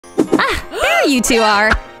There you two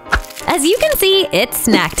are. As you can see, it's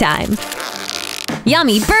snack time.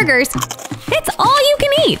 Yummy burgers. It's all you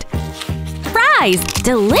can eat. Fries.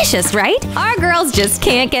 Delicious, right? Our girls just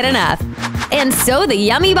can't get enough. And so the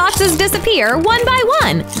yummy boxes disappear one by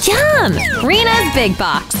one. Yum! Rena's big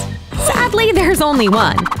box. Sadly, there's only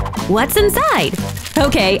one. What's inside?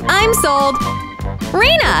 Okay, I'm sold.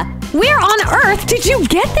 Rena, where on earth did you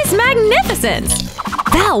get this magnificence?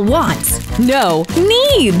 Val wants. No,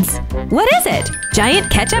 needs. What is it?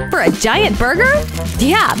 Giant ketchup for a giant burger?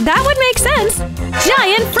 Yeah, that would make sense.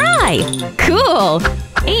 Giant fry. Cool.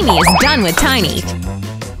 Amy is done with tiny.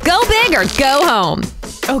 Go big or go home.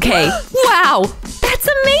 Okay, wow, that's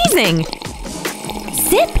amazing.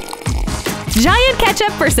 Sip. Giant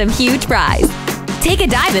ketchup for some huge fries. Take a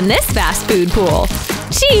dive in this fast food pool.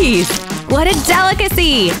 Jeez, what a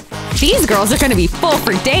delicacy. These girls are gonna be full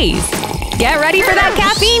for days. Get ready for that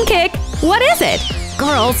caffeine kick. What is it?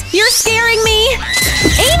 Girls, you're scaring me.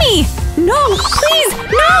 Amy, no, please,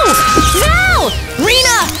 no. Val,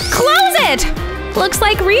 Rena, close it. Looks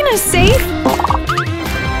like Rena's safe.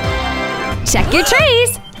 Check your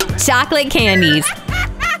trays. Chocolate candies.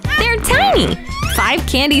 They're tiny. 5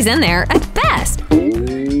 candies in there at best.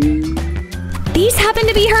 These happen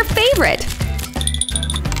to be her favorite.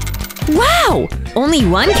 Wow! Only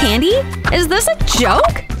 1 candy? Is this a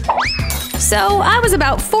joke? So I was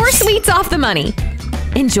about 4 sweets off the money.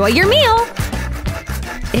 Enjoy your meal.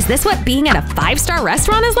 Is this what being at a 5-star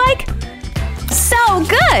restaurant is like? So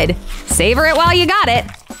good! Savor it while you got it.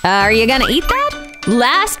 Are you gonna eat that?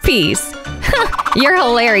 Last piece. You're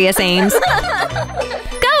hilarious, Ames.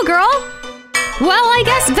 Go, girl! Well, I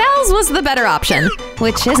guess Val's was the better option,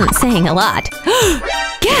 which isn't saying a lot.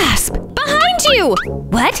 Gasp! Behind you!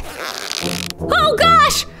 What? Oh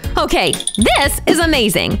gosh! Okay, this is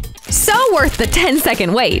amazing. So worth the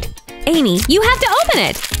 10-second wait. Amy, you have to open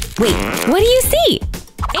it. Wait, what do you see?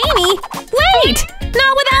 Amy, wait!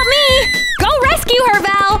 Not without me! Go rescue her,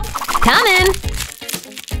 Val! Come in.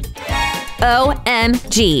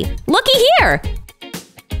 OMG. Looky here!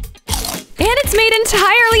 And it's made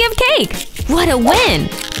entirely of cake! What a win!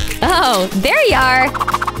 Oh, there you are!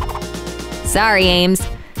 Sorry, Ames.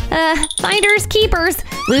 Finders keepers,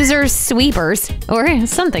 losers sweepers, or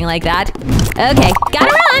something like that. Okay,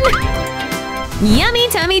 gotta run! Yummy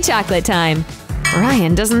tummy chocolate time.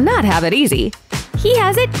 Ryan does not have it easy. He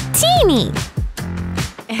has it teeny.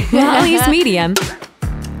 Molly's medium.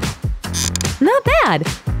 Not bad.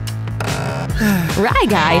 Rye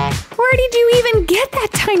guy, where did you even get that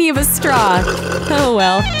tiny of a straw? Oh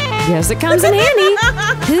well, guess it comes in handy.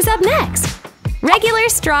 Who's up next? Regular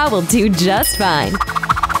straw will do just fine.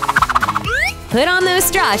 Put on those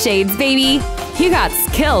straw shades, baby. You got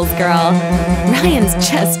skills, girl. Ryan's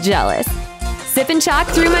just jealous. Sipping chalk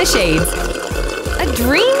through my shades. A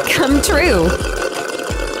dream come true.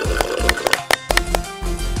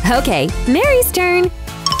 Okay, Mary's turn.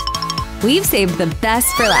 We've saved the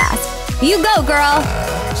best for last. You go, girl!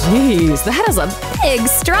 Jeez, that is a big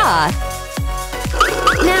straw!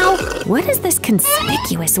 Now, what is this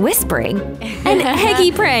conspicuous whispering? An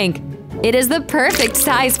eggy prank! It is the perfect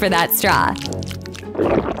size for that straw.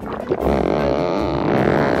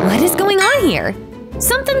 What is going on here?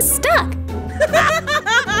 Something's stuck!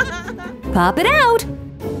 Pop it out!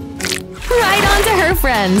 Right onto her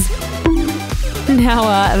friends! Now,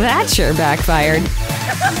 that sure backfired.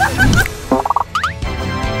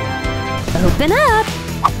 Open up!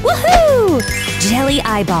 Woohoo! Jelly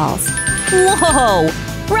eyeballs. Whoa!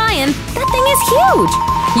 Ryan, that thing is huge!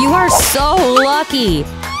 You are so lucky!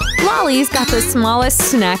 Lolly's got the smallest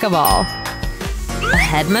snack of all. A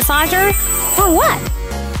head massager? For what?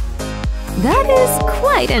 That is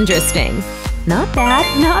quite interesting. Not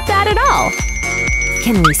bad at all.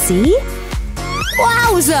 Can we see?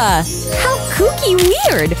 Wowza! How kooky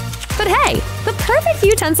weird! But hey, the perfect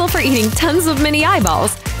utensil for eating tons of mini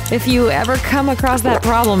eyeballs, if you ever come across that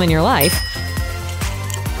problem in your life.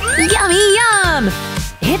 Yummy yum!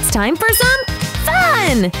 It's time for some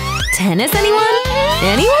fun! Tennis, anyone?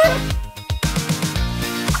 Anyone?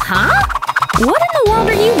 Huh? What in the world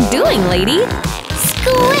are you doing, lady?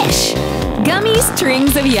 Squish! Gummy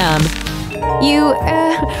strings of yum. You,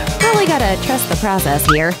 really gotta trust the process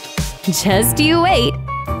here. Just you wait.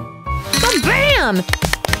 Ba-bam!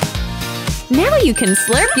 Now you can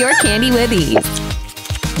slurp your candy with ease.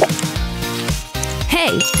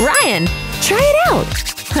 Hey, Ryan, try it out!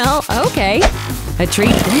 Well, okay. A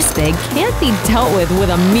treat this big can't be dealt with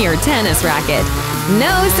a mere tennis racket.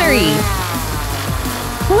 No siree!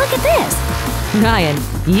 Look at this! Ryan,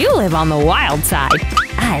 you live on the wild side.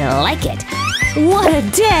 I like it. What a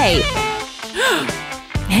day!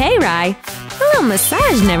 Hey, Rye. little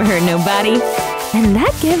massage never hurt nobody. And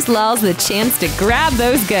that gives Lols the chance to grab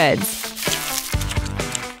those goods.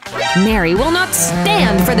 Mary will not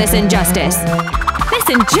stand for this injustice. This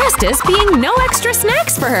injustice being no extra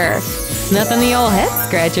snacks for her. Nothing the old head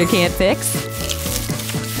scratcher can't fix.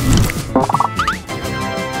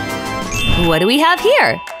 What do we have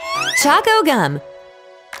here? Choco gum.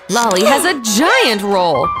 Lolly has a giant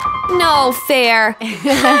roll. No fair.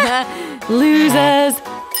 Losers.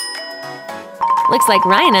 Looks like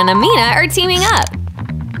Ryan and Amina are teaming up.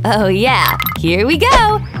 Oh yeah, here we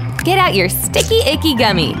go. Get out your sticky icky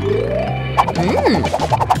gummy.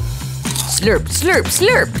 Slurp, slurp,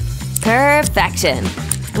 slurp. Perfection.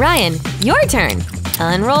 Ryan, your turn.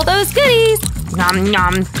 Unroll those goodies. Nom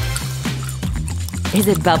nom. Is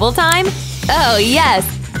it bubble time? Oh yes,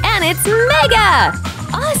 and it's mega!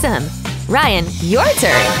 Awesome. Ryan, your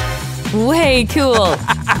turn. Way cool.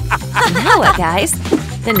 Now what, guys?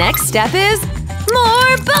 The next step is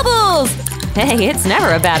more bubbles! Hey, it's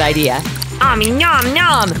never a bad idea. Nom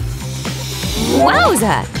nom!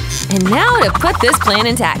 Wowza! And now to put this plan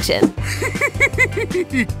into action.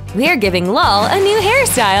 We're giving Lol a new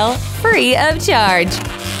hairstyle, free of charge.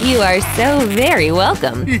 You are so very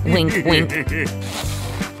welcome. Wink, wink.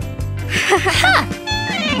 Ha!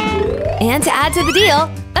 And to add to the deal,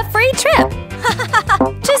 a free trip.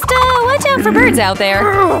 Just watch out for birds out there.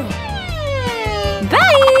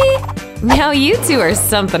 Bye! Now you two are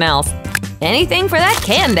something else. Anything for that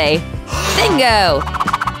candy. Bingo!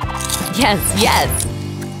 Yes, yes.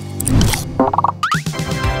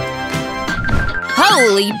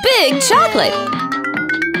 Holy big chocolate!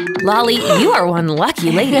 Lolly, you are one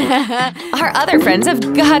lucky lady. Our other friends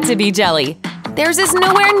have got to be jelly. Theirs is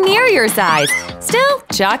nowhere near your size. Still,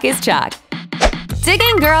 chalk is chalk. Dig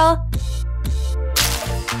in, girl.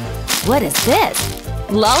 What is this?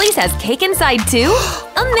 Lolly's has cake inside too?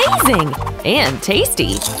 Amazing! And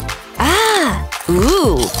tasty. Ah,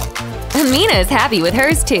 ooh. Amina is happy with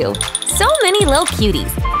hers too. So many little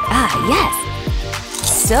cuties. Ah, yes.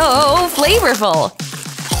 So flavorful.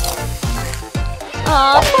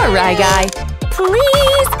 Aw, poor Rye Guy.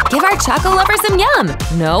 Please, give our choco lover some yum.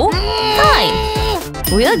 No?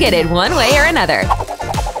 Fine. We'll get it one way or another.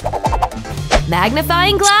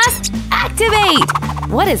 Magnifying glass, activate!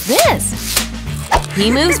 What is this?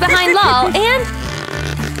 He moves behind Lol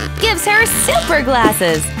and gives her super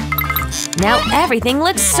glasses. Now everything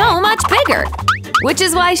looks so much bigger, which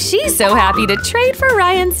is why she's so happy to trade for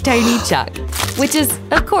Ryan's tiny Chuck, which is,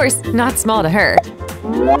 of course, not small to her.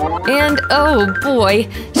 And oh boy,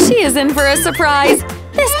 she is in for a surprise.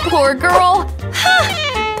 This poor girl.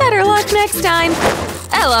 Ha! Better luck next time.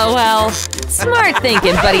 LOL. Smart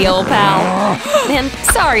thinking, buddy old pal. And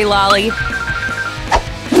sorry, Lolly.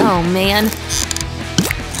 Oh man.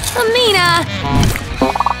 Amina!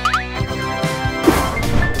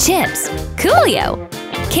 Chips. Coolio.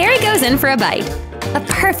 Carrie goes in for a bite. A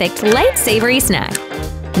perfect light savory snack.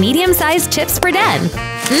 Medium-sized chips per den.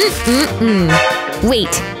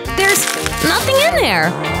 Wait, there's nothing in there.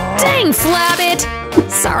 Dang, Flabbit.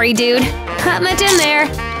 Sorry, dude. Not much in there.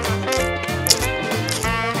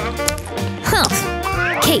 Huh.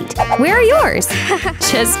 Kate, where are yours?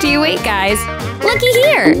 Just you wait, guys. Looky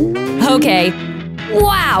here. Okay.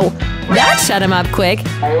 Wow, that shut him up quick.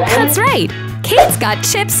 That's right. Kate's got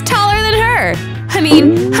chips taller than her. I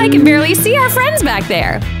mean, I can barely see our friends back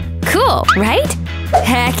there. Cool, right?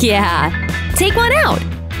 Heck yeah. Take one out.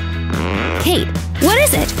 Kate, what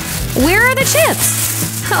is it? Where are the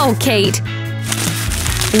chips? Oh, Kate.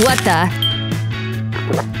 What the?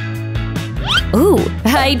 Ooh,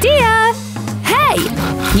 idea! Hey,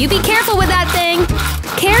 you be careful with that thing.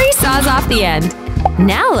 Carrie saws off the end.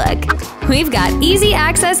 Now look, we've got easy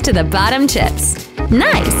access to the bottom chips.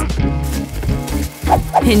 Nice!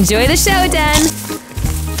 Enjoy the show, Den!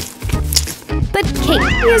 But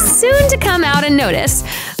Kate is soon to come out and notice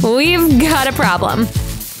we've got a problem.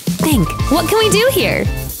 Think, what can we do here?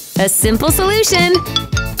 A simple solution.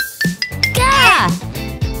 Gah!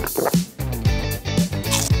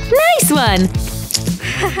 Nice one!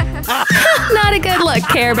 Not a good look,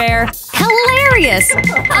 Care Bear. Hilarious!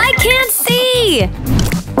 I can't see!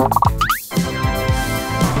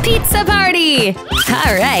 Pizza party!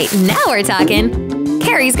 Alright, now we're talking.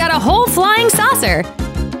 Carrie's got a whole flying saucer.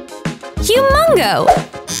 Humongo!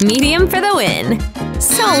 Medium for the win.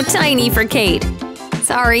 So tiny for Kate.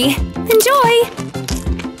 Sorry. Enjoy!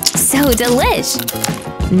 So delish!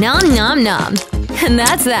 Nom nom nom. And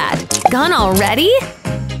that's that. Gone already?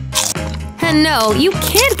 And no, you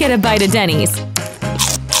can't get a bite of Denny's.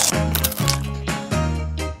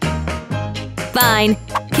 Fine.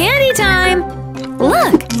 Candy time!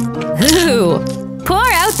 Look! Ooh!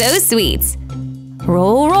 Pour out those sweets.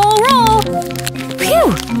 Roll, roll, roll!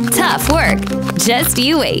 Phew! Tough work. Just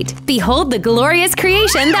you wait. Behold the glorious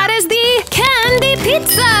creation that is the candy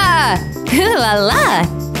pizza! Ooh la la!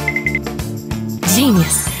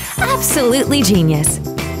 Genius. Absolutely genius.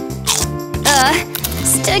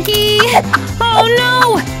 Sticky! Oh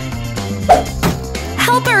no!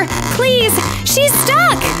 Help her, please! She's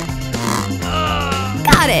stuck!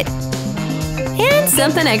 Got it! And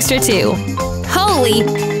something extra too. Holy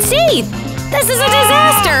teeth! This is a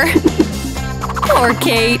disaster! Poor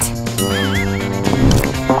Kate.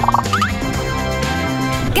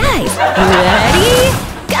 Guys, ready?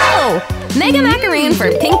 Go! Mega macaroon for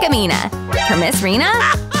Pinkamena. For Miss Rena?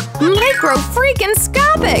 Micro freaking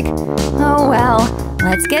scopic! Oh well,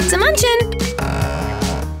 let's get to munchin'.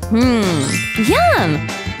 Yum!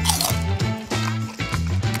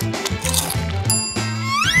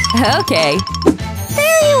 Okay.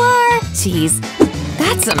 There you are! Jeez,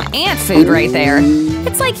 that's some ant food right there.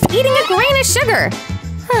 It's like eating a grain of sugar.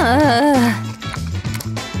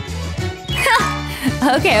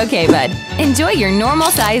 Okay, bud. Enjoy your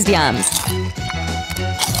normal-sized yums.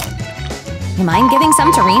 You mind giving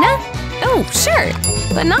some to Rena? Oh, sure.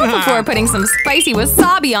 But not before putting some spicy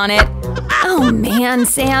wasabi on it. Oh man,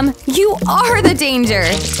 Sam, you are the danger.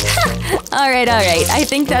 Alright, I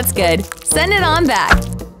think that's good. Send it on back.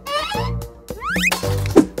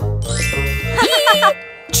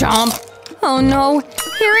 Chomp! Oh no,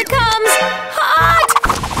 here it comes! Hot!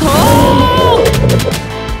 Oh!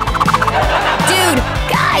 Dude,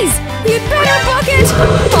 guys, you'd better book it!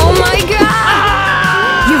 Oh my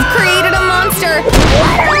god! You've created a monster!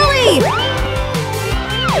 Literally!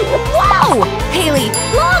 Wow! Haley,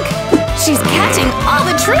 look! She's catching all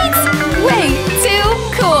the treats! Way too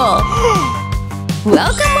cool!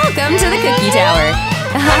 Welcome to the Cookie Tower.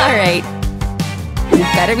 Alright. You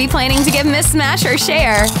better be planning to give Miss Smash her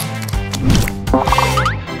share.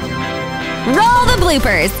 Roll the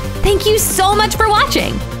bloopers! Thank you so much for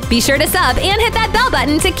watching! Be sure to sub and hit that bell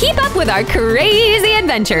button to keep up with our crazy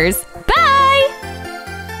adventures!